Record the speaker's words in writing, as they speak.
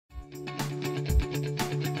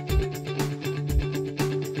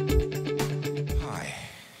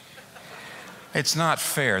It's not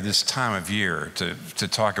fair this time of year to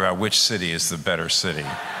talk about which city is the better city.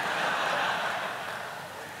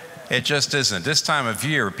 It just isn't. This time of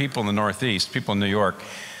year, people in the Northeast, people in New York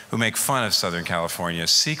who make fun of Southern California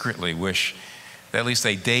secretly wish that at least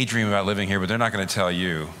they daydream about living here, but they're not going to tell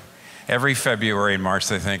you. Every February and March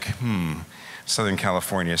they think, Southern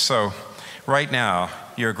California. So right now,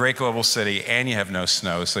 you're a great global city and you have no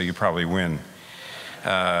snow, so you probably win.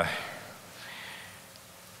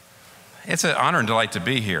 It's an honor and delight to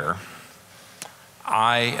be here.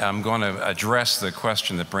 I am going to address the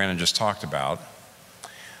question that Brandon just talked about.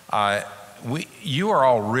 You are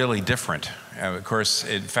all really different. Of course,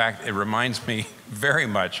 in fact, it reminds me very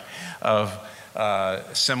much of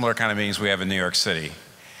similar kind of meetings we have in New York City.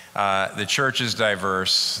 The church is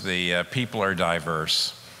diverse, the people are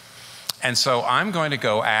diverse. And so I'm going to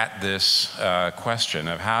go at this question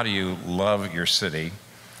of how do you love your city?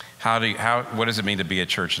 What does it mean to be a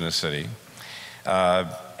church in the city?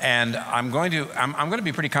 And I'm going to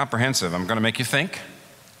be pretty comprehensive. I'm going to make you think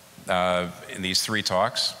in these 3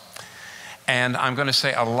 talks. And I'm going to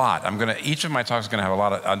say a lot. Each of my talks is going to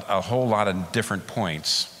have a whole lot of different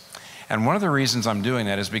points. And one of the reasons I'm doing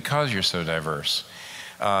that is because you're so diverse.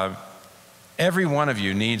 Every one of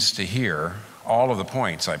you needs to hear all of the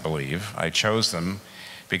points, I believe. I chose them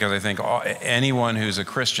because I think anyone who's a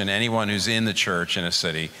Christian, anyone who's in the church in a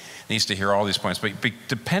city needs to hear all these points. But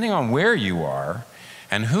depending on where you are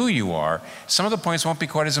and who you are, some of the points won't be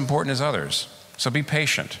quite as important as others. So be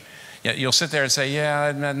patient. You'll sit there and say,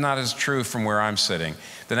 yeah, not as true from where I'm sitting.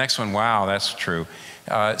 The next one, wow, that's true.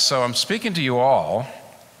 So I'm speaking to you all,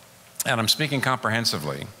 and I'm speaking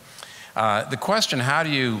comprehensively. The question, how do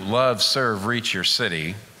you love, serve, reach your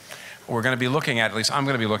city? We're going to be looking at least I'm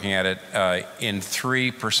going to be looking at it in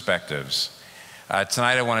 3 perspectives.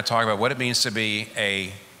 Tonight I want to talk about what it means to be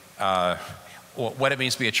a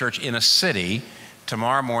church in a city.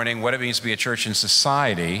 Tomorrow morning, what it means to be a church in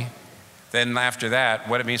society. Then after that,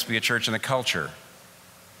 what it means to be a church in the culture.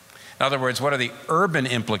 In other words, what are the urban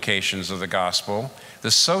implications of the gospel,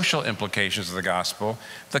 the social implications of the gospel,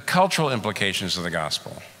 the cultural implications of the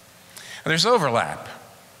gospel? And there's overlap,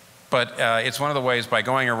 but it's one of the ways by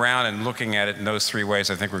going around and looking at it in those 3 ways,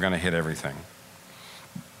 I think we're going to hit everything.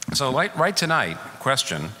 So right tonight,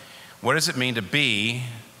 question, what does it mean to be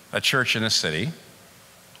a church in a city?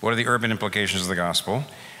 What are the urban implications of the gospel?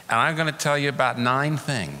 And I'm going to tell you about 9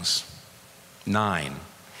 things. 9.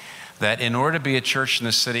 That in order to be a church in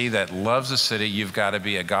the city that loves the city, you've got to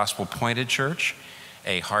be a gospel-pointed church,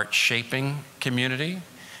 a heart-shaping community.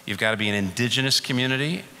 You've got to be an indigenous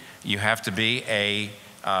community. You have to be a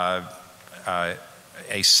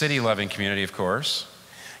city-loving community, of course.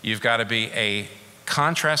 You've got to be a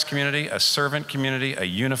contrast community, a servant community, a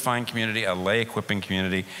unifying community, a lay-equipping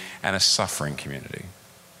community, and a suffering community.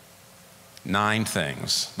 9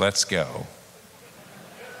 things. Let's go.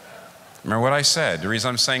 Remember what I said. The reason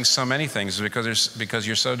I'm saying so many things is because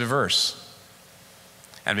you're so diverse.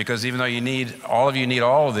 And because even though all of you need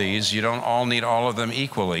all of these, you don't all need all of them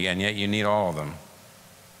equally, and yet you need all of them.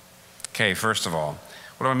 Okay, first of all,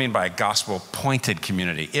 what do I mean by a gospel-pointed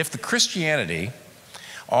community? If the Christianity,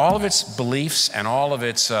 all of its beliefs and all of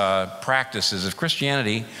its practices, if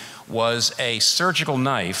Christianity was a surgical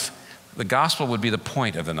knife, the gospel would be the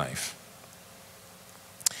point of the knife.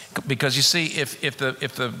 Because you see, if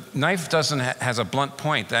the knife has a blunt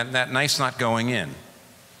point, that knife's not going in.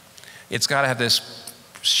 It's got to have this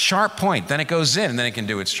sharp point, then it goes in, and then it can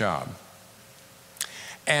do its job.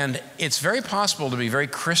 And it's very possible to be very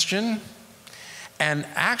Christian and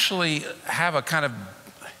actually have a kind of,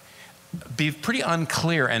 be pretty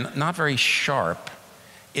unclear and not very sharp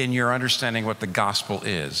in your understanding what the gospel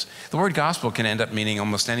is. The word gospel can end up meaning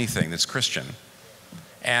almost anything that's Christian.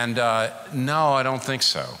 And no, I don't think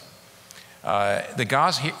so.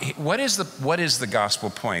 What is the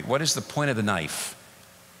gospel point? What is the point of the knife?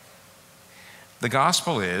 The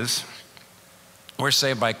gospel is, we're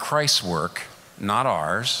saved by Christ's work, not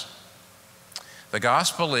ours. The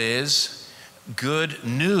gospel is good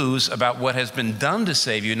news about what has been done to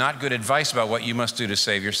save you, not good advice about what you must do to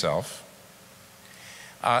save yourself.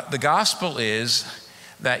 The gospel is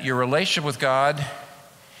that your relationship with God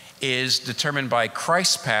is determined by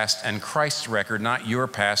Christ's past and Christ's record, not your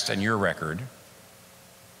past and your record.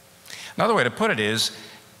 Another way to put it is,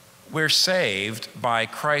 we're saved by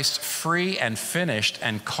Christ's free and finished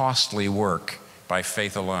and costly work by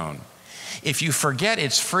faith alone. If you forget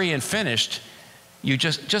it's free and finished, you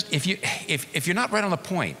if you're not right on the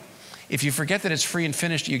point, if you forget that it's free and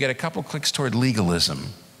finished, you get a couple clicks toward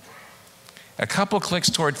legalism, a couple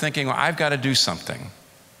clicks toward thinking, well, I've got to do something.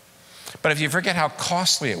 But if you forget how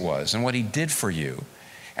costly it was and what he did for you,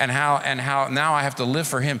 and how now I have to live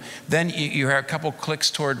for him. Then you have a couple clicks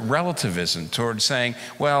toward relativism, toward saying,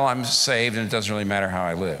 well, I'm saved and it doesn't really matter how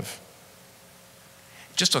I live.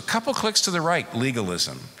 Just a couple clicks to the right,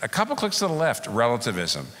 legalism. A couple clicks to the left,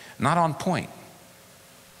 relativism. Not on point.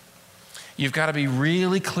 You've got to be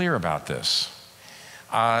really clear about this.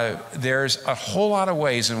 There's a whole lot of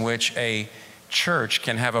ways in which a church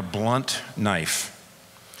can have a blunt knife.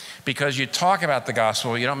 Because you talk about the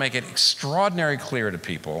gospel, you don't make it extraordinarily clear to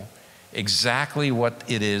people exactly what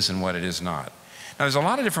it is and what it is not. Now, there's a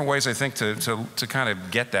lot of different ways, I think, to kind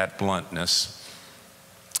of get that bluntness.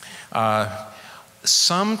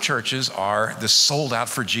 Some churches are the sold out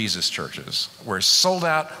for Jesus churches. We're sold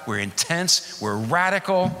out, we're intense, we're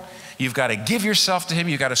radical. You've got to give yourself to him,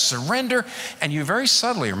 you've got to surrender, and you very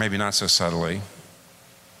subtly, or maybe not so subtly,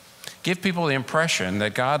 give people the impression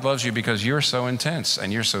that God loves you because you're so intense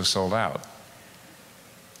and you're so sold out.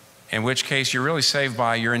 In which case, you're really saved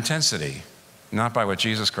by your intensity, not by what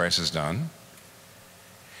Jesus Christ has done.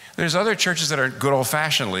 There's other churches that are good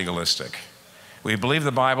old-fashioned legalistic. We believe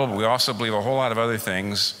the Bible, but we also believe a whole lot of other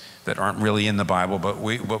things that aren't really in the Bible, but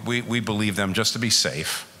we believe them just to be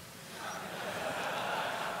safe.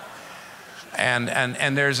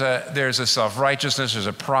 And there's a self-righteousness, there's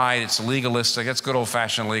a pride, it's legalistic, it's good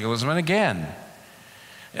old-fashioned legalism. And again,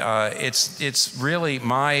 it's really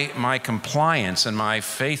my compliance and my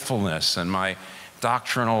faithfulness and my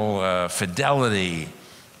doctrinal fidelity.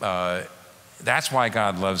 That's why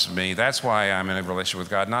God loves me. That's why I'm in a relationship with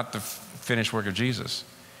God, not the finished work of Jesus.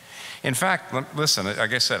 In fact, listen,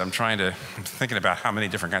 like I said, I'm thinking about how many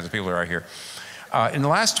different kinds of people there are here. In the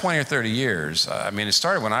last 20 or 30 years, it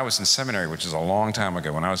started when I was in seminary, which is a long time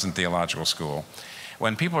ago, when I was in theological school,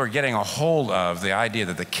 when people are getting a hold of the idea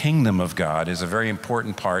that the kingdom of God is a very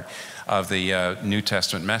important part of the New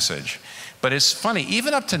Testament message. But it's funny,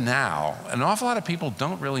 even up to now, an awful lot of people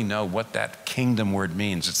don't really know what that kingdom word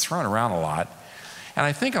means. It's thrown around a lot. And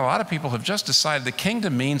I think a lot of people have just decided the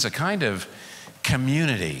kingdom means a kind of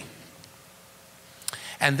community.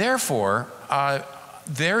 And therefore,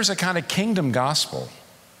 there's a kind of kingdom gospel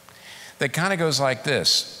that kind of goes like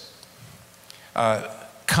this.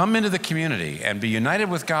 Come into the community and be united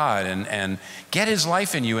with God and get his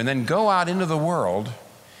life in you, and then go out into the world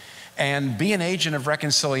and be an agent of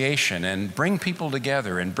reconciliation and bring people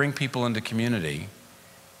together and bring people into community.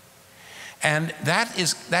 And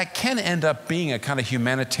that can end up being a kind of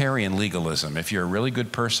humanitarian legalism. If you're a really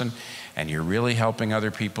good person and you're really helping other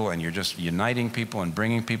people and you're just uniting people and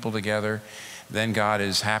bringing people together, then God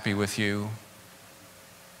is happy with you.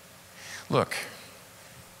 Look,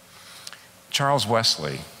 Charles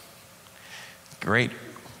Wesley, great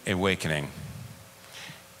awakening,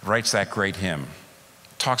 writes that great hymn,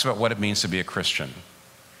 talks about what it means to be a Christian.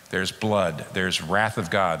 There's blood, there's wrath of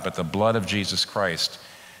God, but the blood of Jesus Christ.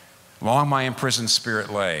 Long my imprisoned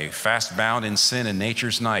spirit lay, fast bound in sin in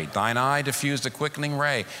nature's night. Thine eye diffused a quickening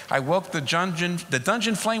ray. I woke the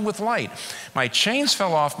dungeon flame with light. My chains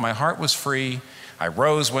fell off, my heart was free. I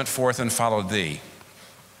rose, went forth, and followed thee.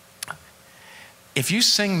 If you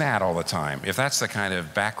sing that all the time, if that's the kind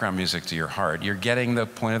of background music to your heart, you're getting the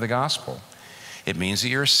point of the gospel. It means that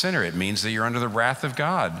you're a sinner. It means that you're under the wrath of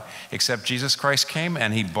God, except Jesus Christ came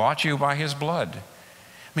and he bought you by his blood. I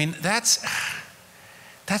mean, that's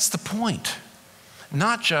the point.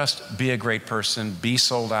 Not just be a great person, be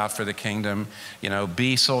sold out for the kingdom,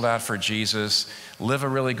 be sold out for Jesus, live a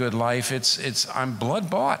really good life. I'm blood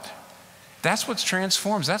bought. That's what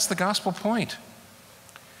transforms. That's the gospel point.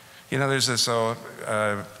 There's this,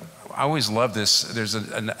 I always love this. There's a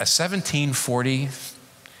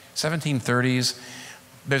 1730s,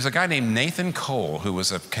 there's a guy named Nathan Cole who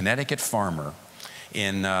was a Connecticut farmer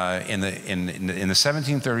in the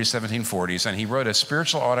 1730s, 1740s, and he wrote a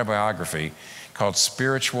spiritual autobiography called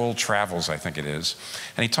Spiritual Travels, I think it is.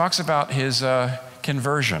 And he talks about his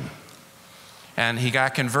conversion. And he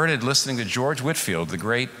got converted listening to George Whitefield, the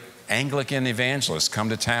great Anglican evangelist, come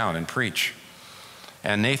to town and preach.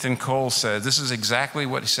 And Nathan Cole said, this is exactly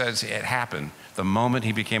what he says it happened the moment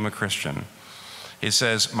he became a Christian. He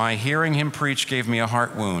says, my hearing him preach gave me a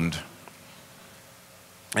heart wound.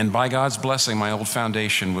 And by God's blessing, my old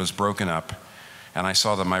foundation was broken up, and I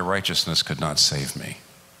saw that my righteousness could not save me.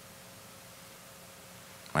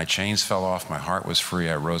 My chains fell off, my heart was free,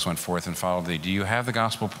 I rose, went forth, and followed thee. Do you have the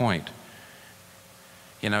gospel point?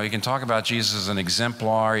 You can talk about Jesus as an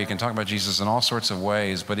exemplar, you can talk about Jesus in all sorts of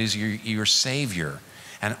ways, but he's your Savior,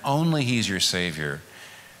 and only he's your Savior.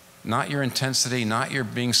 Not your intensity, not your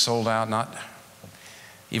being sold out,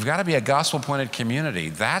 you've got to be a gospel-pointed community.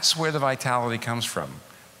 That's where the vitality comes from.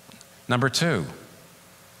 Number two,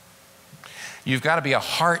 You've got to be a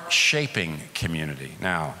heart-shaping community.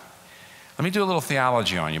 Now, let me do a little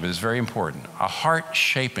theology on you, but it's very important. A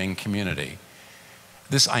heart-shaping community.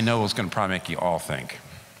 This I know is going to probably make you all think.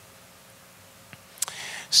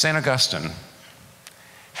 St. Augustine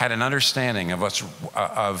had an understanding of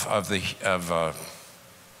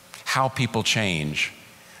how people change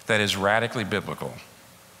that is radically biblical.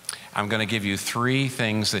 I'm going to give you 3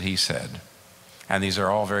 things that he said, and these are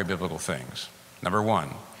all very biblical things. Number 1,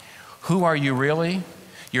 who are you really?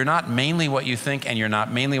 You're not mainly what you think, and you're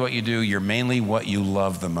not mainly what you do. You're mainly what you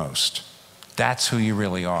love the most. That's who you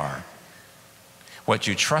really are. What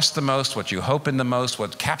you trust the most, what you hope in the most,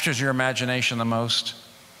 what captures your imagination the most.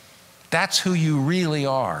 That's who you really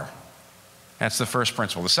are. That's the first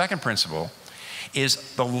principle. The second principle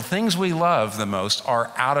is the things we love the most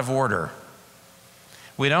are out of order.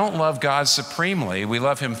 We don't love God supremely. We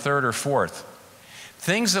love him third or fourth.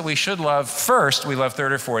 Things that we should love first, we love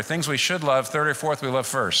third or fourth. Things we should love third or fourth, we love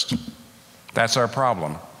first. That's our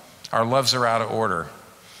problem. Our loves are out of order.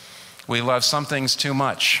 We love some things too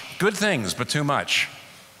much. Good things, but too much.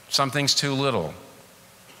 Some things too little.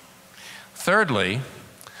 Thirdly,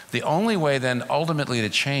 the only way then ultimately to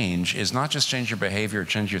change is not just change your behavior,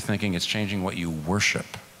 change your thinking, it's changing what you worship.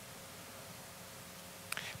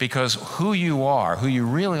 Because who you are, who you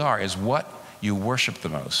really are, is what you worship the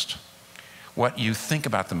most, what you think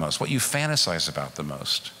about the most, what you fantasize about the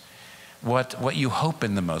most, what you hope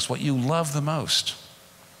in the most, what you love the most.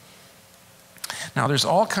 Now, there's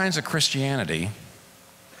all kinds of Christianity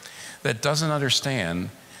that doesn't understand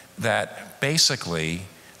that basically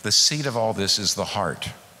the seat of all this is the heart.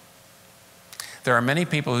 There are many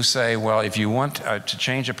people who say, well, if you want to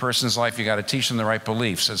change a person's life, you got to teach them the right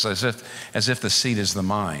beliefs. It's as if the seat is the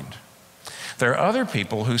mind. There are other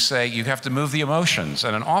people who say you have to move the emotions,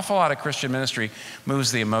 and an awful lot of Christian ministry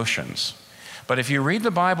moves the emotions. But if you read the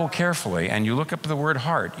Bible carefully and you look up the word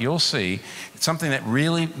heart, you'll see it's something that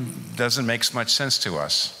really doesn't make much sense to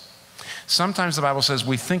us. Sometimes the Bible says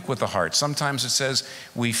we think with the heart. Sometimes it says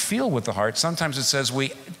we feel with the heart. Sometimes it says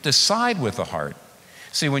we decide with the heart.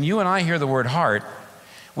 See, when you and I hear the word heart,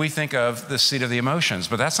 we think of the seat of the emotions,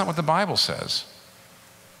 but that's not what the Bible says.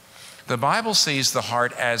 The Bible sees the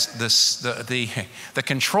heart as the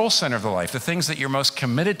control center of the life, the things that you're most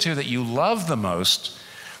committed to, that you love the most,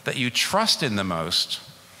 that you trust in the most,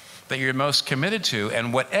 that you're most committed to,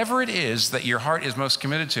 and whatever it is that your heart is most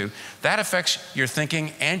committed to, that affects your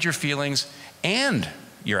thinking and your feelings and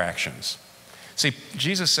your actions. See,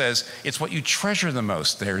 Jesus says it's what you treasure the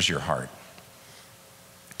most, there's your heart.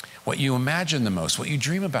 What you imagine the most, what you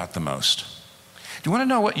dream about the most. Do you want to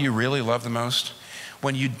know what you really love the most?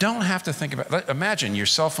 When you don't have to think about, imagine your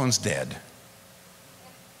cell phone's dead.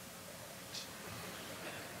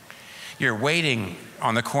 You're waiting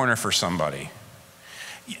on the corner for somebody.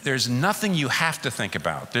 There's nothing you have to think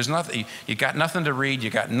about. There's nothing, you got nothing to read,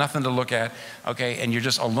 you got nothing to look at, okay, and you're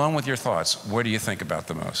just alone with your thoughts. What do you think about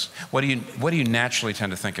the most? What do you naturally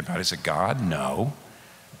tend to think about? Is it God? No.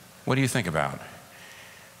 What do you think about?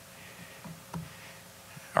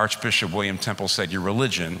 Archbishop William Temple said, your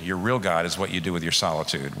religion, your real God, is what you do with your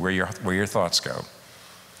solitude, where your thoughts go,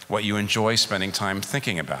 what you enjoy spending time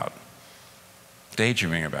thinking about,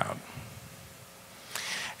 daydreaming about.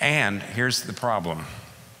 And here's the problem.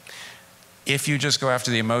 If you just go after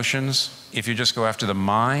the emotions, if you just go after the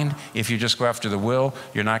mind, if you just go after the will,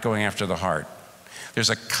 you're not going after the heart. There's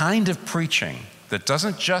a kind of preaching that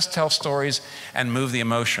doesn't just tell stories and move the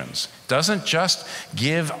emotions, doesn't just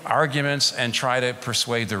give arguments and try to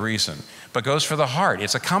persuade the reason, but goes for the heart.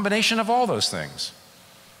 It's a combination of all those things.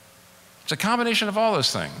 It's a combination of all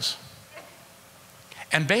those things.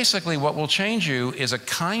 And basically what will change you is a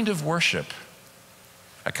kind of worship,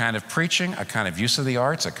 a kind of preaching, a kind of use of the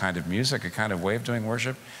arts, a kind of music, a kind of way of doing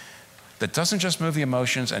worship that doesn't just move the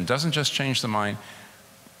emotions and doesn't just change the mind,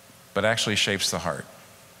 but actually shapes the heart.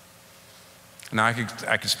 Now, I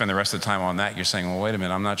could spend the rest of the time on that. You're saying, well, wait a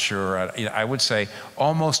minute, I'm not sure. I would say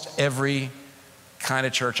almost every kind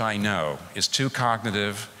of church I know is too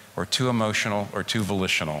cognitive or too emotional or too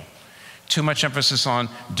volitional. Too much emphasis on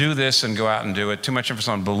do this and go out and do it. Too much emphasis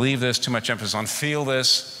on believe this. Too much emphasis on feel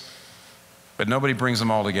this. But nobody brings them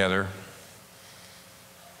all together.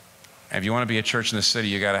 And if you want to be a church in the city,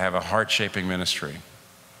 you got to have a heart-shaping ministry.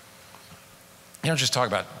 You don't just talk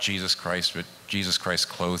about Jesus Christ, but Jesus Christ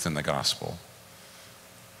clothed in the gospel.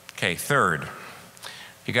 Okay, third,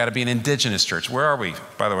 you got to be an indigenous church. Where are we,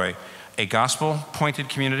 by the way? A gospel-pointed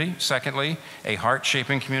community. Secondly, a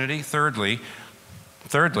heart-shaping community. Thirdly,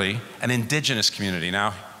 an indigenous community.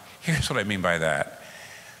 Now, here's what I mean by that.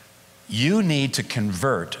 You need to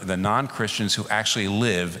convert the non-Christians who actually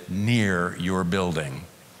live near your building.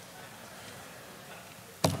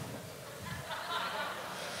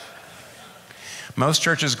 Most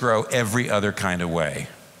churches grow every other kind of way.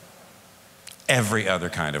 Every other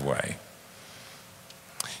kind of way.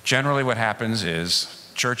 Generally what happens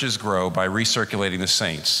is churches grow by recirculating the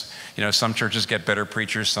saints. You know, some churches get better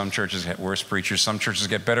preachers, some churches get worse preachers, some churches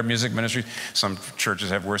get better music ministries, some churches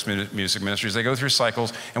have worse music ministries. They go through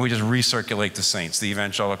cycles, and we just recirculate the saints. The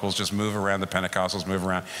evangelicals just move around, the Pentecostals move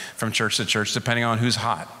around from church to church, depending on who's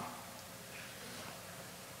hot.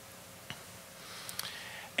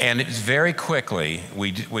 And it's very quickly,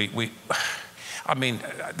 I mean,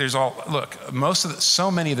 there's all, look, so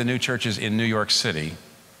many of the new churches in New York City,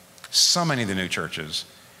 so many of the new churches,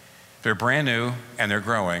 they're brand new and they're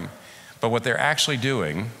growing, but what they're actually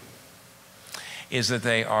doing is that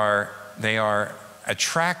they are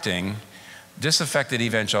attracting disaffected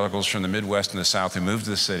evangelicals from the Midwest and the South who move to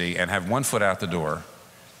the city and have one foot out the door,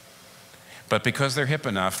 but because they're hip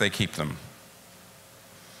enough, they keep them.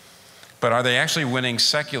 But are they actually winning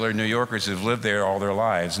secular New Yorkers who've lived there all their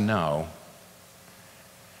lives? No.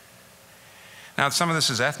 Now, some of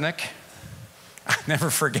this is ethnic. I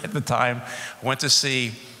never forget the time I went to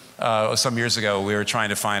see, some years ago, we were trying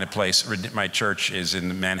to find a place. My church is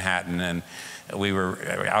in Manhattan, and we were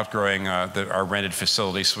outgrowing our rented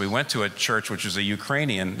facility. So we went to a church which was a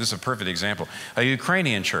Ukrainian, this is a perfect example, a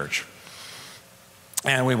Ukrainian church.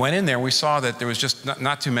 And we went in there, and we saw that there was just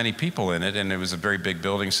not too many people in it, and it was a very big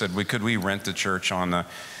building. Said, could we rent the church in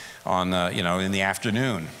the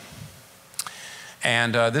afternoon?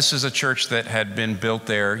 And this is a church that had been built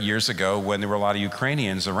there years ago when there were a lot of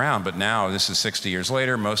Ukrainians around, but now, this is 60 years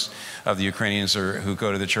later, most of the Ukrainians who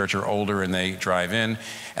go to the church are older and they drive in.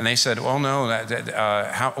 And they said, well, no,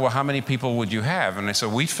 how many people would you have? And I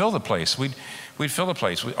said, we'd fill the place. We'd fill the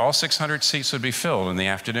place. All 600 seats would be filled in the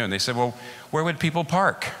afternoon. They said, well, where would people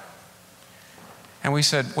park? And we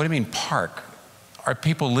said, what do you mean park? Our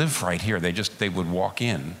people live right here. They would walk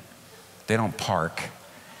in. They don't park.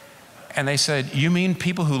 And they said, you mean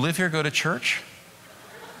people who live here go to church?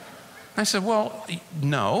 I said, well,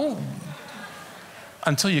 no.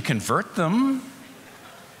 Until you convert them,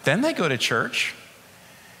 then they go to church.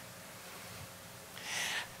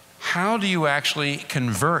 How do you actually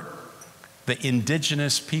convert the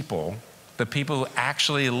indigenous people, the people who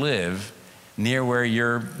actually live near where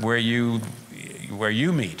you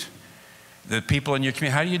meet, the people in your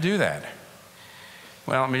community? How do you do that?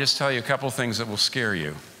 Well, let me just tell you a couple things that will scare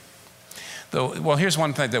you. Well, here's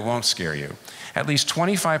one thing that won't scare you. At least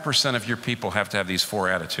 25% of your people have to have these four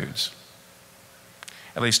attitudes.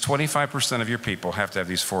 At least 25% of your people have to have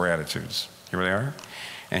these four attitudes. Here they are,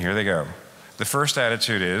 and here they go. The first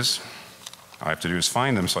attitude is, all I have to do is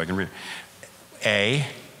find them so I can read. A,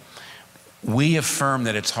 we affirm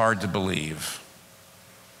that it's hard to believe.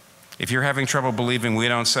 If you're having trouble believing, we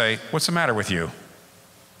don't say, what's the matter with you?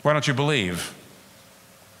 Why don't you believe?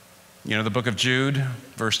 You know the book of Jude,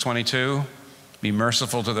 verse 22? Be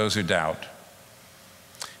merciful to those who doubt.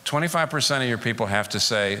 25% of your people have to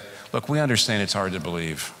say, look, we understand it's hard to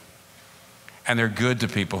believe. And they're good to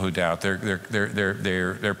people who doubt.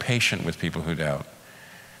 They're patient with people who doubt.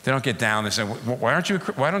 They don't get down and say, why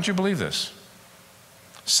don't you believe this?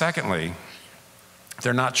 Secondly,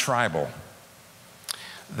 they're not tribal.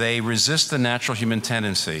 They resist the natural human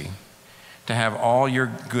tendency to have all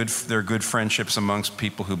their good friendships amongst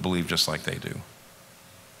people who believe just like they do.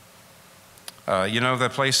 You know the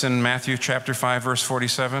place in Matthew chapter 5, verse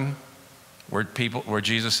 47, where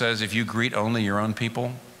Jesus says, if you greet only your own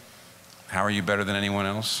people, how are you better than anyone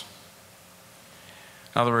else?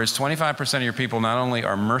 In other words, 25% of your people not only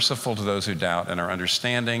are merciful to those who doubt and are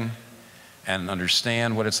understanding and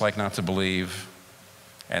understand what it's like not to believe,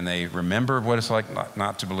 and they remember what it's like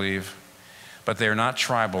not to believe, but they're not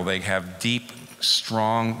tribal. They have deep,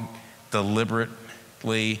 strong,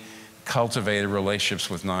 deliberately cultivated relationships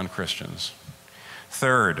with non-Christians.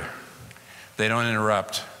 Third, they don't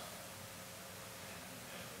interrupt.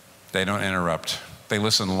 They don't interrupt. They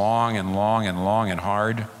listen long and long and long and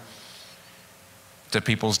hard to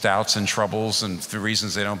people's doubts and troubles and the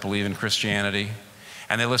reasons they don't believe in Christianity.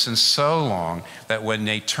 And they listen so long that when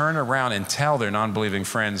they turn around and tell their non-believing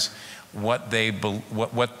friends what their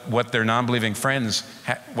non-believing friends,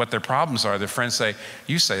 what their problems are, their friends say,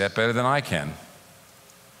 you say that better than I can.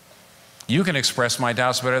 You can express my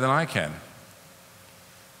doubts better than I can.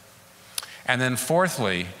 And then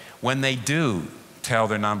fourthly, when they do tell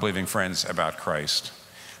their non-believing friends about Christ,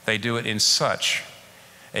 they do it in such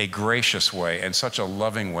a gracious way and such a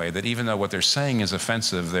loving way that even though what they're saying is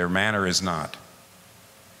offensive, their manner is not.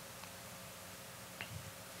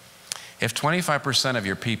 If 25% of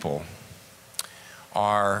your people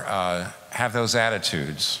have those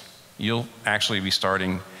attitudes, you'll actually be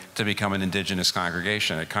starting to become an indigenous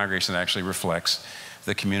congregation, a congregation that actually reflects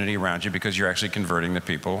the community around you, because you're actually converting the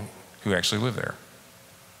people who actually live there.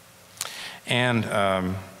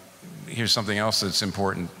 And here's something else that's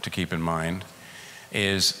important to keep in mind,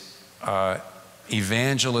 is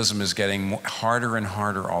evangelism is getting harder and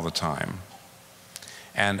harder all the time.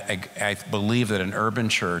 And I believe that an urban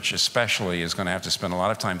church especially is going to have to spend a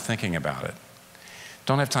lot of time thinking about it.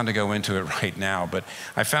 Don't have time to go into it right now, but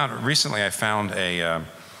recently I found a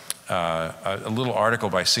little article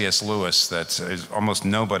by C.S. Lewis that almost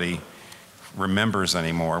nobody remembers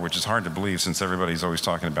anymore, which is hard to believe since everybody's always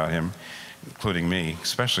talking about him, including me,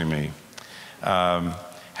 especially me.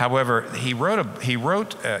 However, he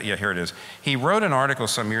wrote an article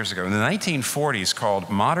some years ago in the 1940s called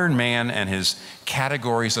Modern Man and His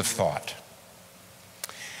Categories of Thought.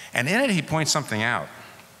 And in it, he points something out.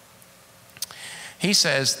 He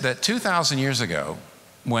says that 2,000 years ago,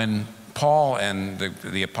 when Paul and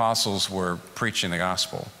the apostles were preaching the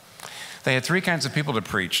gospel, they had three kinds of people to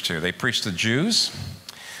preach to. They preached to Jews,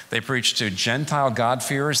 they preached to Gentile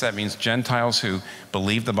God-fearers, that means Gentiles who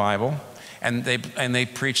believe the Bible, and they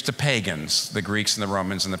preached to pagans, the Greeks and the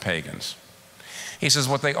Romans and the pagans. He says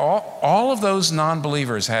what all of those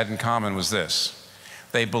non-believers had in common was this: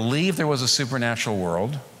 they believed there was a supernatural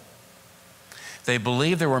world, they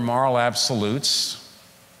believed there were moral absolutes,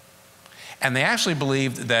 and they actually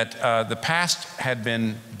believed that the past had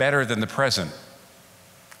been better than the present.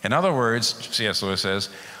 In other words, C.S. Lewis says,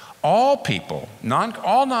 all people,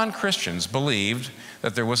 all non-Christians believed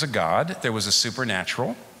that there was a God, there was a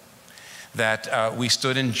supernatural, that we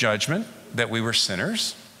stood in judgment, that we were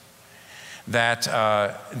sinners,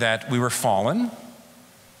 that we were fallen.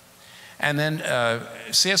 And then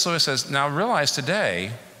C.S. Lewis says, now realize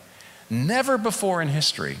today, never before in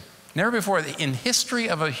history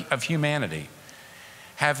of humanity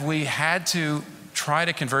have we had to try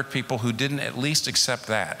to convert people who didn't at least accept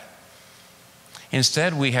that.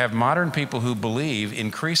 Instead, we have modern people who believe,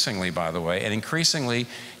 increasingly, by the way, and increasingly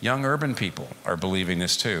young urban people are believing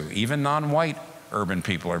this too. Even non-white urban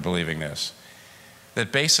people are believing this.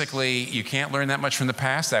 That basically you can't learn that much from the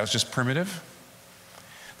past, that was just primitive.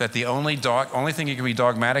 That the only thing you can be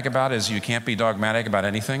dogmatic about is you can't be dogmatic about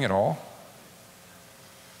anything at all.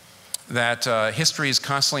 That history is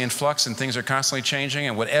constantly in flux and things are constantly changing,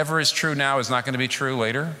 and whatever is true now is not going to be true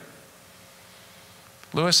later.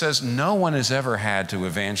 Lewis says no one has ever had to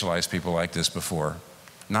evangelize people like this before,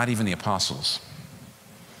 not even the apostles.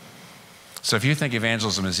 So if you think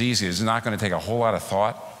evangelism is easy, it's not going to take a whole lot of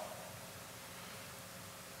thought.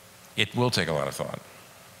 It will take a lot of thought.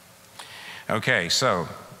 Okay, so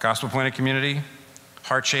gospel-pointed community,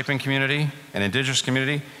 heart-shaping community, an indigenous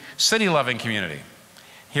community, city-loving community.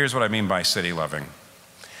 Here's what I mean by city-loving.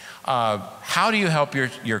 How do you help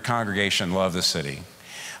your congregation love the city?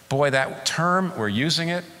 Boy, that term, we're using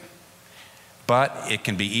it, but it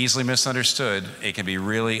can be easily misunderstood. It can be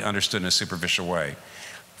really understood in a superficial way.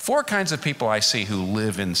 4 kinds of people I see who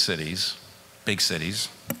live in cities, big cities,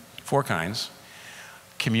 4 kinds: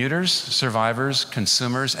 commuters, survivors,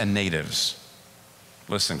 consumers, and natives.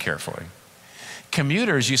 Listen carefully.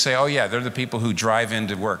 Commuters, you say, oh yeah, they're the people who drive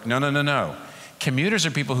into work. No, no, no, no. Commuters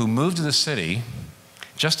are people who move to the city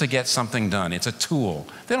just to get something done. It's a tool.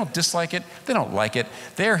 They don't dislike it. They don't like it.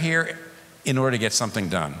 They're here in order to get something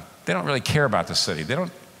done. They don't really care about the city.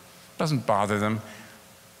 It doesn't bother them.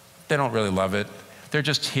 They don't really love it. They're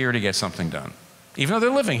just here to get something done, even though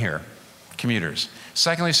they're living here. Commuters.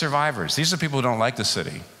 Secondly, survivors. These are people who don't like the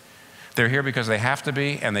city. They're here because they have to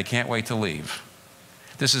be, and they can't wait to leave.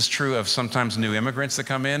 This is true of sometimes new immigrants that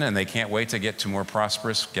come in, and they can't wait to get to more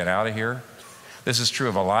prosperous, get out of here. This is true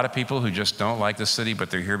of a lot of people who just don't like the city, but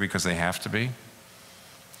they're here because they have to be.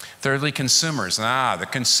 Thirdly, consumers. The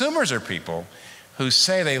consumers are people who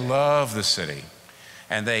say they love the city,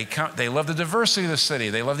 and they love the diversity of the city,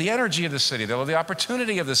 they love the energy of the city, they love the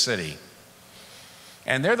opportunity of the city.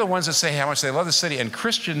 And they're the ones that say how much they love the city. And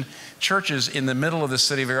Christian churches in the middle of the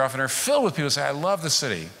city very often are filled with people who say, I love the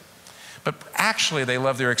city. But actually, they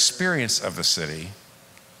love their experience of the city.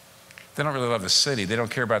 They don't really love the city. They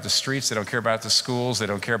don't care about the streets. They don't care about the schools. They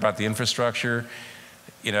don't care about the infrastructure.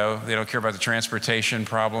 They don't care about the transportation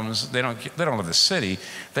problems. They don't love the city.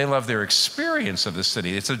 They love their experience of the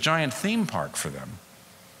city. It's a giant theme park for them.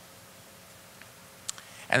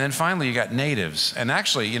 And then finally, you got natives. And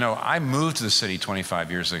actually, I moved to the city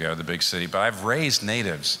 25 years ago, the big city, but I've raised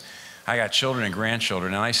natives. I got children and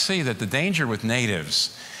grandchildren, and I see that the danger with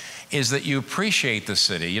natives is that you appreciate the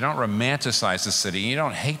city. You don't romanticize the city. You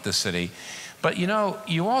don't hate the city. But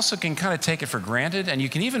you also can kind of take it for granted, and you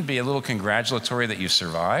can even be a little congratulatory that you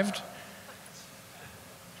survived.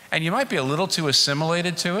 And you might be a little too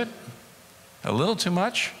assimilated to it, a little too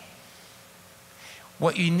much.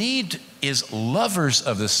 What you need is lovers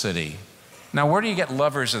of the city. Now, where do you get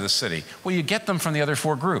lovers of the city? Well, you get them from the other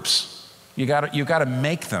four groups. You got to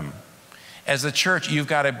make them. As a church, you've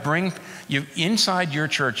got to bring, inside your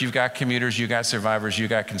church, you've got commuters, you've got survivors, you've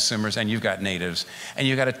got consumers, and you've got natives, and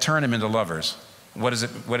you've got to turn them into lovers. What does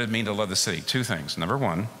it mean to love the city? Two things. Number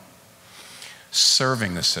one,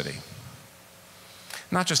 serving the city.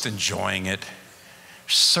 Not just enjoying it,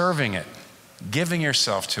 serving it, giving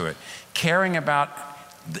yourself to it, caring about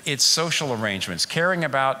its social arrangements, caring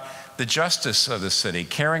about the justice of the city,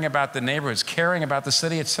 caring about the neighborhoods, caring about the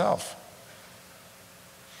city itself.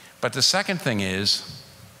 But the second thing is,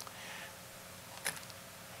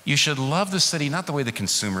 you should love the city not the way the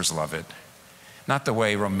consumers love it, not the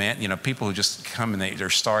way people who just come and they're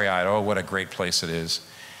starry-eyed, oh, what a great place it is.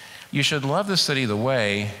 You should love the city the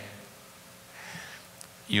way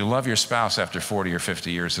you love your spouse after 40 or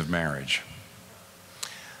 50 years of marriage.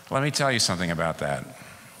 Let me tell you something about that.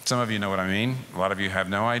 Some of you know what I mean. A lot of you have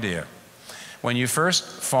no idea. When you first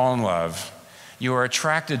fall in love, you are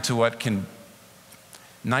attracted to what can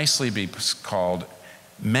nicely be called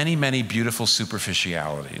many, many beautiful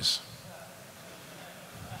superficialities.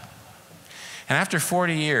 And after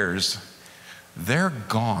 40 years, they're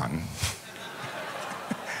gone.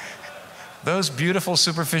 Those beautiful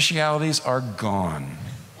superficialities are gone.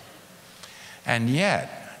 And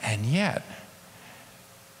yet,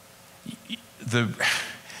 the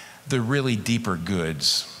really deeper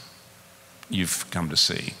goods you've come to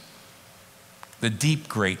see. The deep,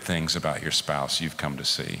 great things about your spouse you've come to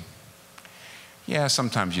see. Yeah,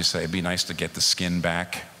 sometimes you say, it'd be nice to get the skin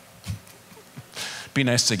back. Be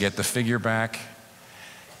nice to get the figure back.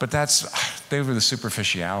 But they were the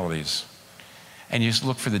superficialities. And you just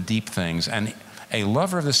look for the deep things. And a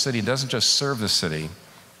lover of the city doesn't just serve the city.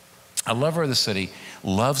 A lover of the city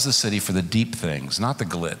loves the city for the deep things, not the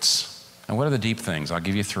glitz. And what are the deep things? I'll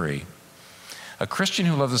give you three. A Christian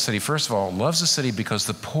who loves the city, first of all, loves the city because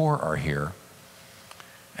the poor are here.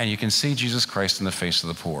 And you can see Jesus Christ in the face of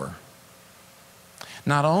the poor.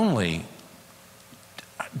 Not only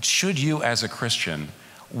should you as a Christian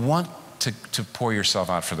want to pour yourself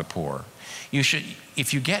out for the poor, you should,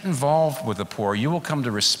 if you get involved with the poor, you will come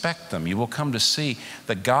to respect them. You will come to see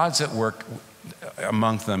that God's at work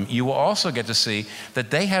among them. You will also get to see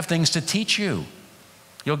that they have things to teach you.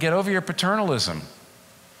 You'll get over your paternalism.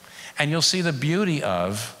 And you'll see the beauty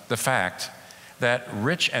of the fact that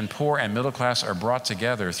rich and poor and middle class are brought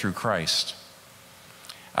together through Christ.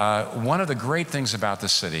 One of the great things about the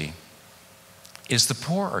city is the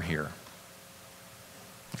poor are here.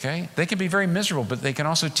 Okay? They can be very miserable, but they can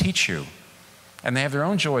also teach you. And they have their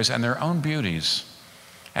own joys and their own beauties.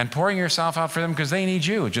 And pouring yourself out for them because they need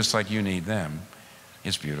you just like you need them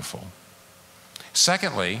is beautiful.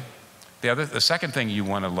 Secondly, the second thing you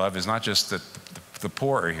want to love is not just that the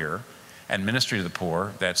poor are here and ministry to the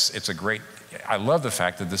poor. I love the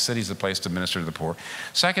fact that the city is the place to minister to the poor.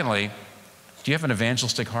 Secondly, do you have an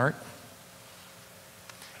evangelistic heart?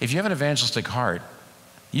 If you have an evangelistic heart,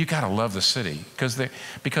 you got to love the city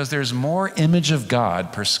because there's more image of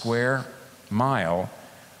God per square mile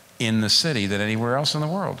in the city than anywhere else in the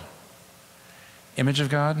world. Image of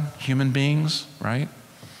God, human beings, right?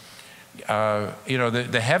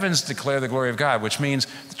 The heavens declare the glory of God, which means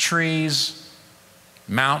the trees,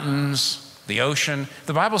 mountains, the ocean.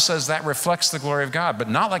 The Bible says that reflects the glory of God, but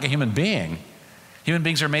not like a human being. Human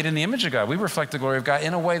beings are made in the image of God. We reflect the glory of God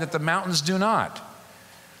in a way that the mountains do not.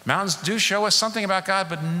 Mountains do show us something about God,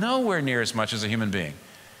 but nowhere near as much as a human being.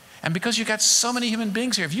 And because you've got so many human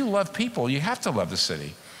beings here, if you love people, you have to love the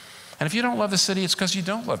city. And if you don't love the city, it's because you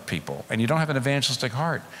don't love people and you don't have an evangelistic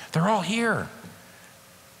heart. They're all here.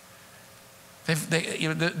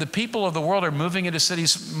 The people of the world are moving into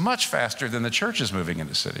cities much faster than the church is moving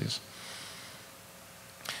into cities.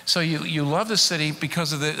 So you love the city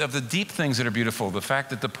because of the deep things that are beautiful, the fact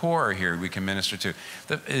that the poor are here we can minister to,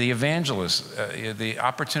 the evangelists, the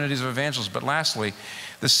opportunities of evangelists. But lastly,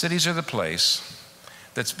 the cities are the place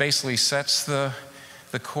that basically sets the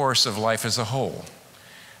course of life as a whole.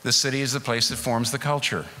 The city is the place that forms the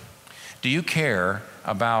culture. Do you care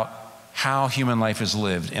about how human life is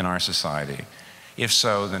lived in our society? If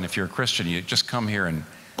so, then if you're a Christian, you just come here and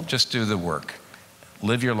just do the work.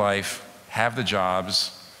 Live your life, have the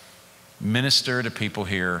jobs, minister to people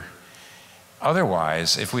here.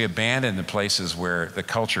 Otherwise, if we abandon the places where the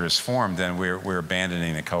culture is formed, then we're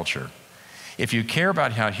abandoning the culture. If you care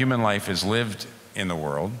about how human life is lived in the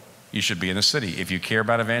world, you should be in the city. If you care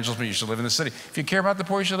about evangelism, you should live in the city. If you care about the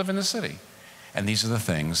poor, you should live in the city. And these are the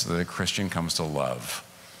things that a Christian comes to love,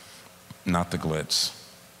 not the glitz.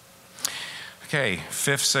 okay,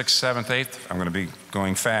 5th, 6th, 7th, 8th, I'm going to be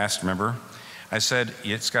going fast, remember? I said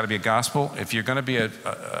it's got to be a gospel. If you're going to be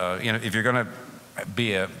if you're going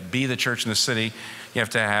to be the church in the city, you have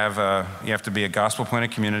to be a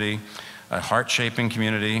gospel-pointed community, a heart-shaping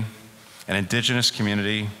community, an indigenous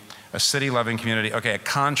community, a city-loving community, okay, a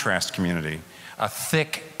contrast community, a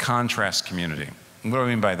thick contrast community. What do I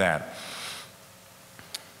mean by that?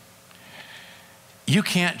 You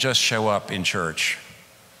can't just show up in church,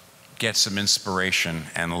 get some inspiration,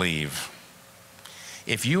 and leave.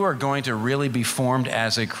 If you are going to really be formed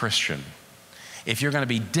as a Christian, if you're going to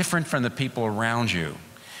be different from the people around you,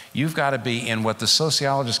 you've got to be in what the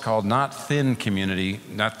sociologists call not thin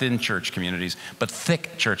church communities, but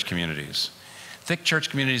thick church communities. Thick church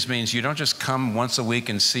communities means you don't just come once a week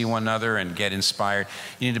and see one another and get inspired.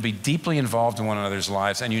 You need to be deeply involved in one another's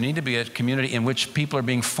lives, and you need to be a community in which people are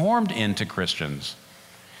being formed into Christians.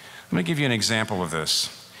 Let me give you an example of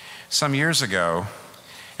this. Some years ago,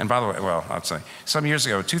 and by the way, well, I'll say, some years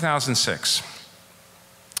ago, 2006,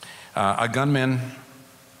 a gunman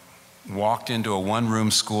walked into a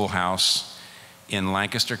one-room schoolhouse in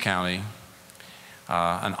Lancaster County,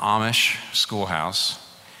 an Amish schoolhouse,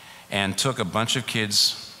 and took a bunch of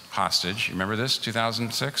kids hostage. You remember this,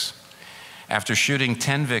 2006? After shooting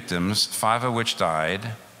 10 victims, 5 of which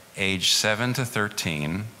died, aged 7 to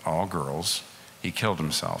 13, all girls, he killed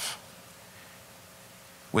himself.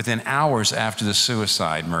 Within hours after the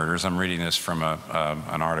suicide murders, I'm reading this from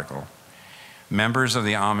an article, members of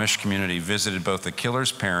the Amish community visited both the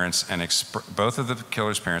killer's parents and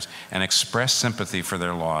expressed sympathy for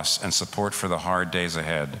their loss and support for the hard days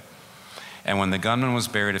ahead. And when the gunman was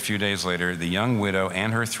buried a few days later, the young widow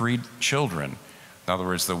and her 3 children, in other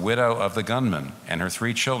words, the widow of the gunman and her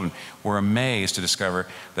 3 children, were amazed to discover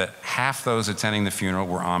that half those attending the funeral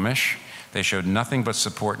were Amish. They showed nothing but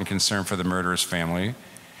support and concern for the murderer's family.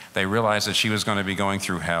 They realized that she was going to be going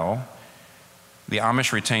through hell. The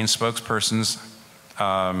Amish retained spokespersons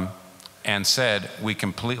and said, "We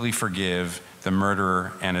completely forgive the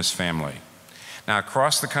murderer and his family." Now,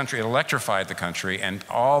 across the country, it electrified the country, and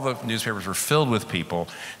all the newspapers were filled with people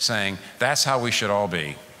saying, that's how we should all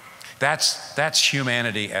be. That's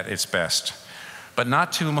humanity at its best. But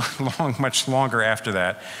not too much longer after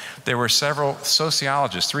that, there were several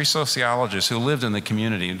sociologists, 3 sociologists who lived in the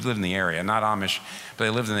community, who lived in the area, not Amish, but they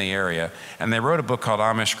lived in the area, and they wrote a book called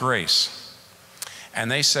Amish Grace.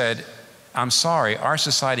 And they said, I'm sorry, our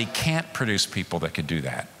society can't produce people that could do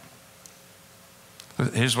that.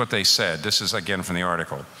 Here's what they said. This is again from the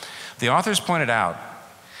article. The authors pointed out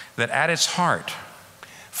that at its heart,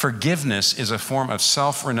 forgiveness is a form of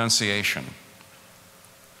self-renunciation.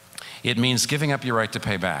 It means giving up your right to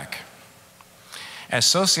pay back. As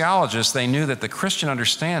sociologists, they knew that the Christian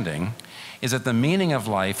understanding is that the meaning of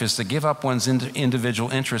life is to give up one's individual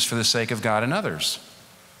interests for the sake of God and others.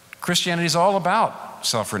 Christianity is all about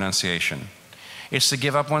self-renunciation. It's to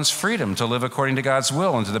give up one's freedom to live according to God's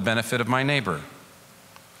will and to the benefit of my neighbor.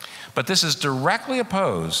 But this is directly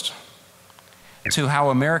opposed to how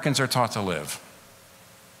Americans are taught to live.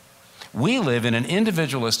 We live in an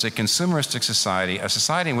individualistic, consumeristic society, a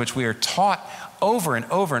society in which we are taught over and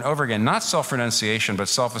over and over again, not self-renunciation, but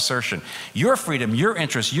self-assertion. Your freedom, your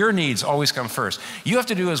interests, your needs always come first. You have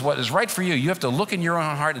to do what is right for you. You have to look in your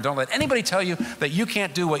own heart and don't let anybody tell you that you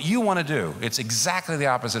can't do what you want to do. It's exactly the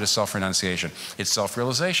opposite of self-renunciation. It's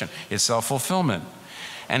self-realization. It's self-fulfillment.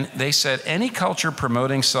 And they said any culture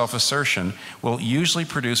promoting self-assertion will usually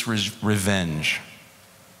produce revenge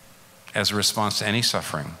as a response to any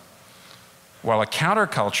suffering. While a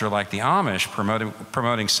counterculture like the Amish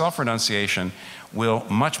promoting self-renunciation will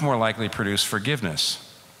much more likely produce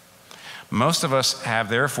forgiveness. Most of us have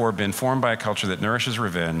therefore been formed by a culture that nourishes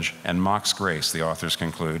revenge and mocks grace, the authors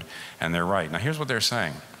conclude, and they're right. Now here's what they're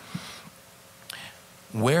saying.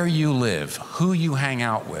 Where you live, who you hang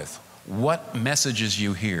out with, what messages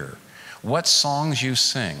you hear, what songs you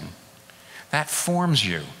sing, that forms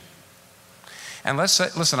you. And let's say,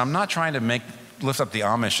 listen, I'm not trying to lift up the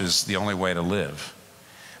Amish as the only way to live.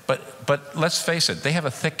 But let's face it, they have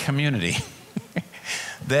a thick community.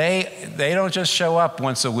 They don't just show up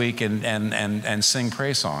once a week and sing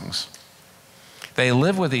praise songs. They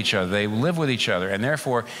live with each other, and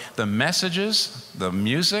therefore the messages, the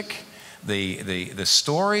music, the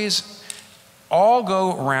stories, all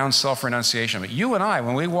go around self-renunciation. But you and I,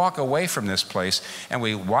 when we walk away from this place and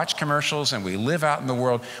we watch commercials and we live out in the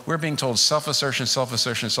world, we're being told self-assertion,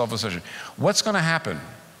 self-assertion, self-assertion. What's going to happen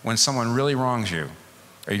when someone really wrongs you?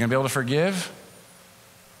 Are you going to be able to forgive?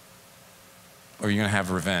 Or are you going to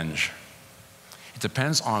have revenge? It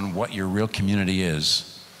depends on what your real community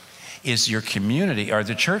is. Is your community, are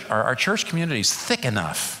our church communities thick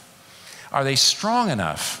enough? Are they strong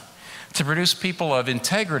enough to produce people of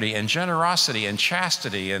integrity and generosity and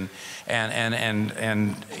chastity and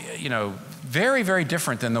you know, very, very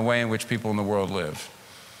different than the way in which people in the world live?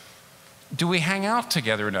 Do we hang out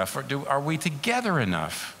together enough, or are we together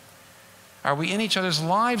enough? Are we in each other's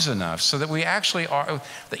lives enough so that we actually are,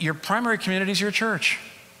 that your primary community is your church?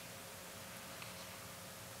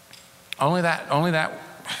 Only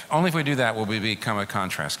if we do that will we become a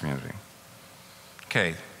contrast community.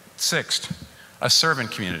 Okay, sixth, a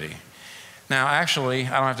servant community. Now, actually,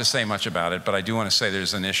 I don't have to say much about it, but I do want to say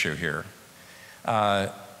there's an issue here.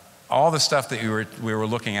 All the stuff that we were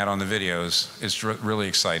looking at on the videos is really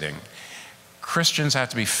exciting. Christians have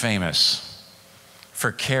to be famous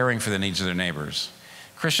for caring for the needs of their neighbors.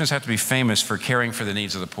 Christians have to be famous for caring for the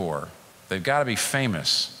needs of the poor. They've got to be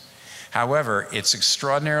famous. However, it's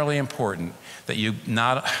extraordinarily important that you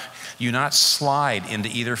not slide into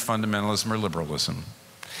either fundamentalism or liberalism.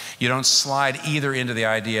 You don't slide either into the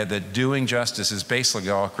idea that doing justice is basically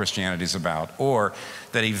all Christianity is about, or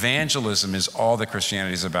that evangelism is all that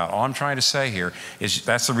Christianity is about. All I'm trying to say here is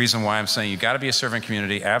that's the reason why I'm saying you've got to be a servant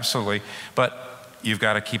community, absolutely, but you've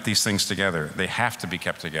got to keep these things together. They have to be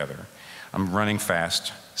kept together. I'm running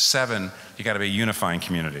fast. 7, you got to be a unifying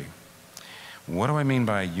community. What do I mean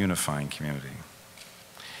by a unifying community?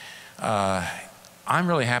 I'm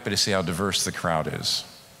really happy to see how diverse the crowd is.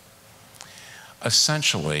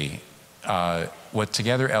 Essentially, what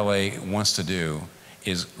TogetherLA wants to do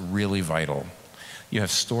is really vital. You have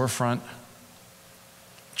storefront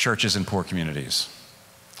churches in poor communities.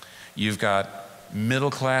 You've got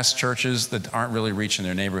middle-class churches that aren't really reaching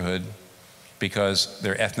their neighborhood because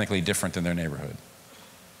they're ethnically different than their neighborhood.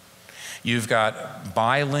 You've got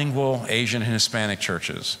bilingual Asian and Hispanic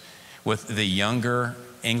churches with the younger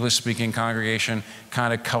English-speaking congregation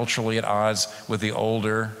kind of culturally at odds with the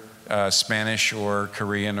older Spanish or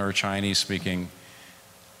Korean or Chinese-speaking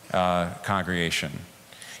congregation.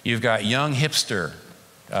 You've got young hipster,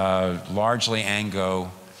 largely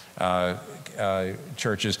Anglo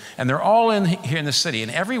churches, and they're all here in the city,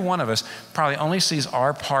 and every one of us probably only sees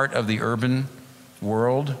our part of the urban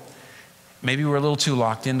world. Maybe we're a little too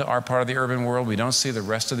locked into our part of the urban world. We don't see the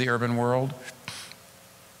rest of the urban world.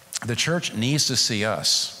 The church needs to see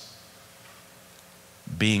us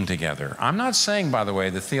being together. I'm not saying, by the way,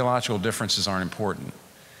 that theological differences aren't important.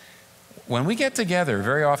 When we get together,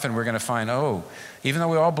 very often we're going to find, oh, even though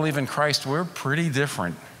we all believe in Christ, we're pretty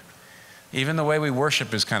different. Even the way we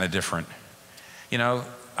worship is kind of different. You know,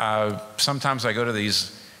 sometimes I go to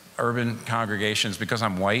these urban congregations because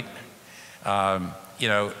I'm white. You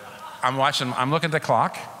know, I'm looking at the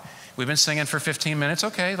clock. We've been singing for 15 minutes.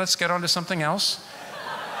 Okay, let's get on to something else.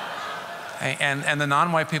 And the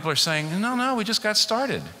non-white people are saying, no, we just got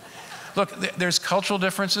started. Look, there's cultural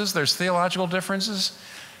differences, there's theological differences,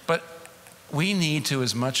 but we need to,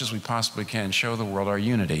 as much as we possibly can, show the world our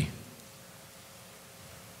unity.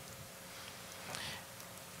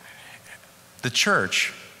 The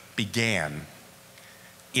church began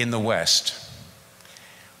in the West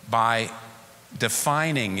by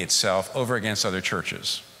defining itself over against other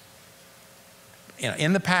churches. You know,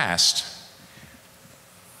 in the past,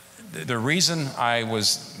 the reason I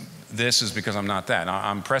was this is because I'm not that.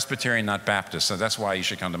 I'm Presbyterian, not Baptist, so that's why you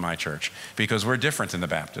should come to my church, because we're different than the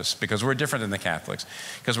Baptists, because we're different than the Catholics,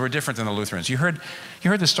 because we're different than the Lutherans. You heard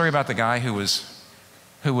the story about the guy who was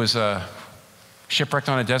shipwrecked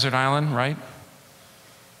on a desert island, right?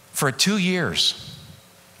 For 2 years,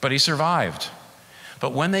 but he survived.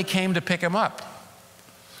 But when they came to pick him up,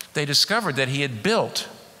 they discovered that he had built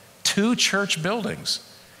 2 church buildings,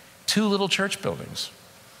 2 little church buildings.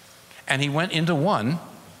 And he went into one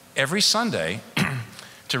every Sunday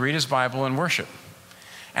to read his Bible and worship.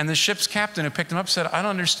 And the ship's captain who picked him up said, I don't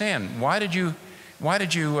understand. Why did you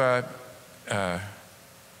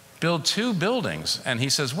build 2 buildings? And he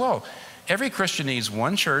says, well, every Christian needs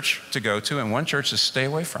one church to go to and one church to stay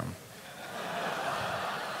away from.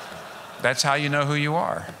 That's how you know who you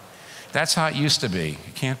are. That's how it used to be.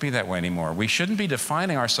 It can't be that way anymore. We shouldn't be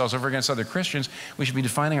defining ourselves over against other Christians. We should be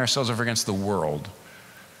defining ourselves over against the world.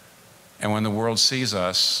 And when the world sees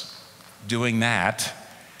us doing that,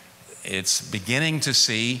 it's beginning to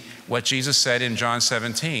see what Jesus said in John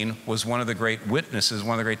 17 was one of the great witnesses,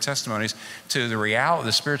 one of the great testimonies to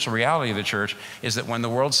the spiritual reality of the church, is that when the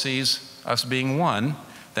world sees us being one,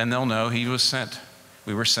 then they'll know he was sent.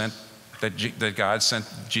 We were sent, that God sent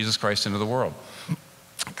Jesus Christ into the world.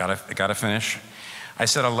 Gotta finish. I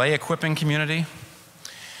said a lay equipping community.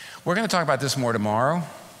 We're going to talk about this more tomorrow.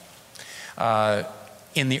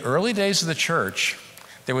 In the early days of the church,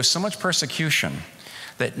 there was so much persecution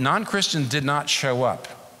that non-Christians did not show up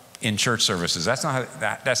in church services. That's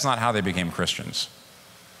not how they became Christians.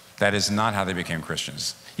 That is not how they became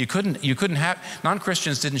Christians. You couldn't have,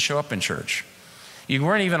 non-Christians didn't show up in church. You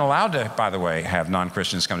weren't even allowed to, by the way, have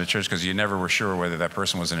non-Christians come to church because you never were sure whether that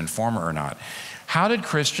person was an informer or not. How did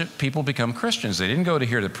Christian people become Christians? They didn't go to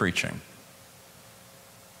hear the preaching.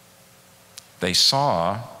 They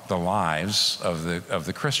saw the lives of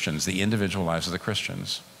the Christians, the individual lives of the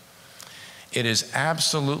Christians. It is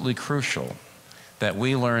absolutely crucial that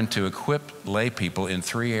we learn to equip lay people in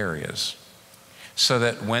 3 areas so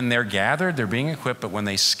that when they're gathered, they're being equipped, but when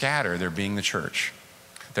they scatter, they're being the church.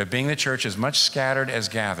 They're being the church as much scattered as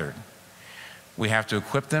gathered. We have to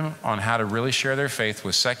equip them on how to really share their faith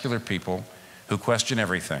with secular people who question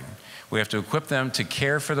everything. We have to equip them to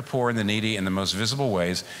care for the poor and the needy in the most visible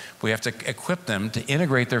ways. We have to equip them to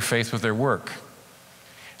integrate their faith with their work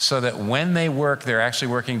so that when they work, they're actually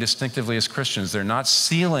working distinctively as Christians. They're not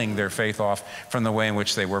sealing their faith off from the way in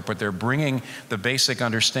which they work, but they're bringing the basic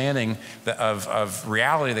understanding of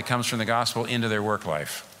reality that comes from the gospel into their work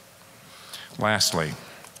life. Lastly,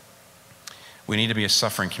 we need to be a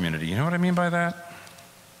suffering community. You know what I mean by that?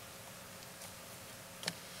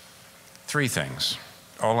 3 things,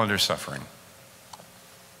 all under suffering.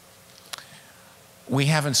 We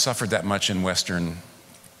haven't suffered that much in Western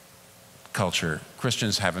culture.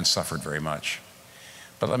 Christians haven't suffered very much.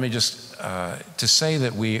 But let me just, to say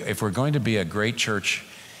that if we're going to be a great church,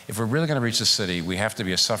 if we're really going to reach the city, we have to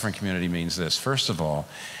be a suffering community means this. First of all,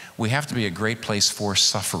 we have to be a great place for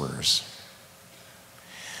sufferers.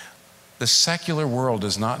 The secular world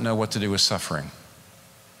does not know what to do with suffering.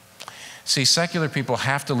 See, secular people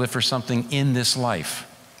have to live for something in this life.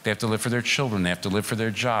 They have to live for their children. They have to live for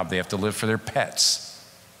their job. They have to live for their pets.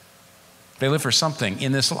 They live for something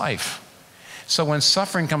in this life. So when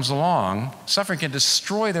suffering comes along, suffering can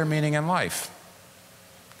destroy their meaning in life.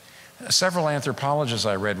 Several anthropologists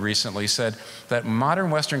I read recently said that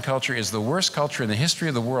modern Western culture is the worst culture in the history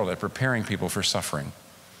of the world at preparing people for suffering.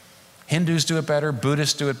 Hindus do it better,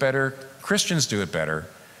 Buddhists do it better, Christians do it better,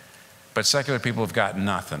 but secular people have got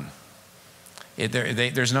nothing.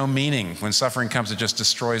 There's no meaning. When suffering comes, it just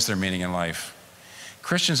destroys their meaning in life.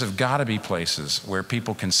 Christians have got to be places where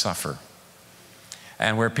people can suffer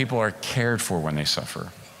and where people are cared for when they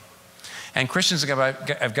suffer. And Christians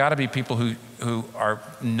have got to be people who are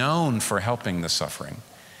known for helping the suffering.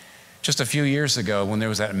 Just a few years ago, when there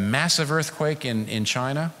was that massive earthquake in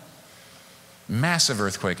China,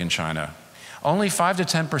 only 5 to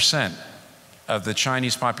 10% of the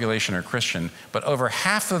Chinese population are Christian, but over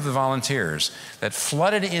half of the volunteers that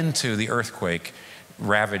flooded into the earthquake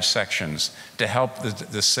ravaged sections to help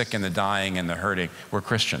the sick and the dying and the hurting were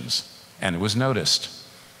Christians. And it was noticed.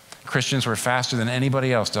 Christians were faster than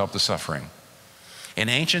anybody else to help the suffering. In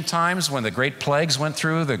ancient times, when the great plagues went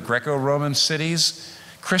through the Greco-Roman cities,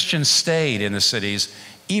 Christians stayed in the cities,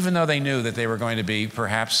 even though they knew that they were going to be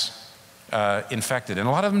perhaps infected. And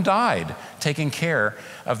a lot of them died taking care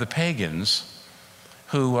of the pagans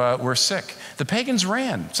who were sick. The pagans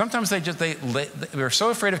ran. Sometimes they were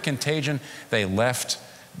so afraid of contagion, they left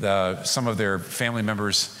some of their family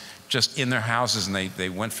members just in their houses and they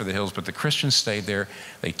went for the hills. But the Christians stayed there.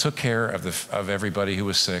 They took care of everybody who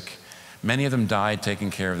was sick. Many of them died taking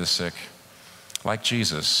care of the sick. Like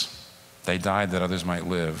Jesus, they died that others might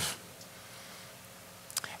live.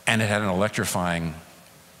 And it had an electrifying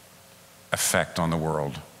effect on the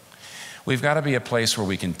world. We've got to be a place where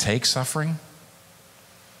we can take suffering.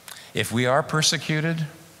 If we are persecuted,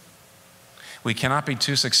 we cannot be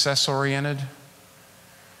too success-oriented.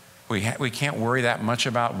 We can't worry that much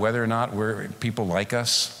about whether or not people like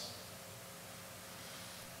us.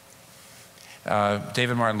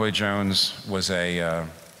 David Martin Lloyd-Jones was let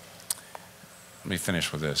me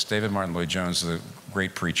finish with this. David Martin Lloyd-Jones is a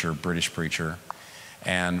great preacher, British preacher.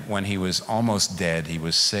 And when he was almost dead, he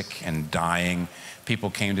was sick and dying, people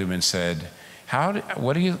came to him and said, how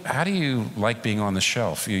do you like being on the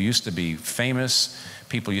shelf? You used to be famous.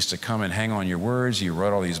 People used to come and hang on your words. You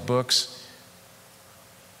wrote all these books.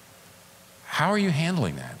 How are you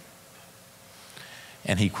handling that?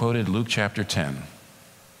 And he quoted Luke chapter 10.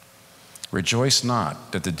 Rejoice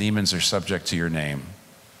not that the demons are subject to your name,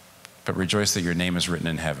 but rejoice that your name is written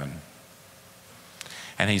in heaven.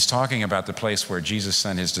 And he's talking about the place where Jesus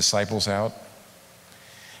sent his disciples out,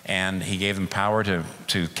 and he gave them power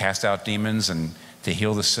to cast out demons and to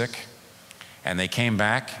heal the sick. And they came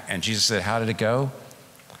back, and Jesus said, how did it go?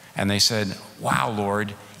 And they said, wow,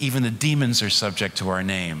 Lord, even the demons are subject to our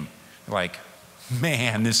name. Like,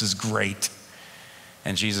 man, this is great.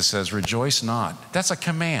 And Jesus says, rejoice not. That's a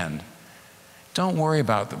command. Don't worry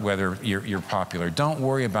about whether you're popular. Don't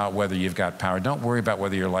worry about whether you've got power. Don't worry about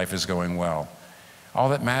whether your life is going well. All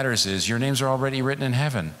that matters is your names are already written in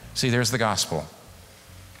heaven. See, there's the gospel.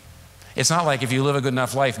 It's not like if you live a good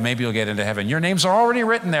enough life, maybe you'll get into heaven. Your names are already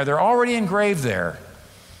written there. They're already engraved there.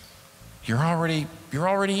 You're already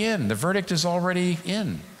in. The verdict is already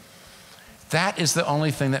in. That is the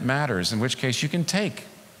only thing that matters, in which case you can take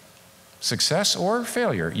success or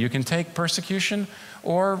failure. You can take persecution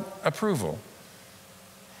or approval.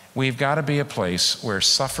 We've got to be a place where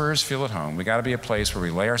sufferers feel at home. We've got to be a place where we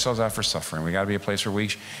lay ourselves out for suffering. We've got to be a place where we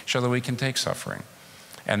show that we can take suffering.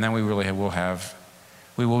 And then we will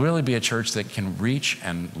really be a church that can reach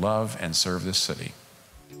and love and serve this city.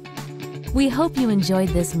 We hope you enjoyed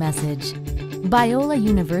this message. Biola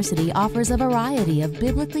University offers a variety of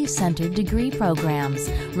biblically centered degree programs,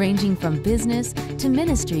 ranging from business to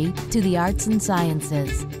ministry to the arts and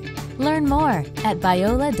sciences. Learn more at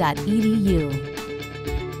biola.edu.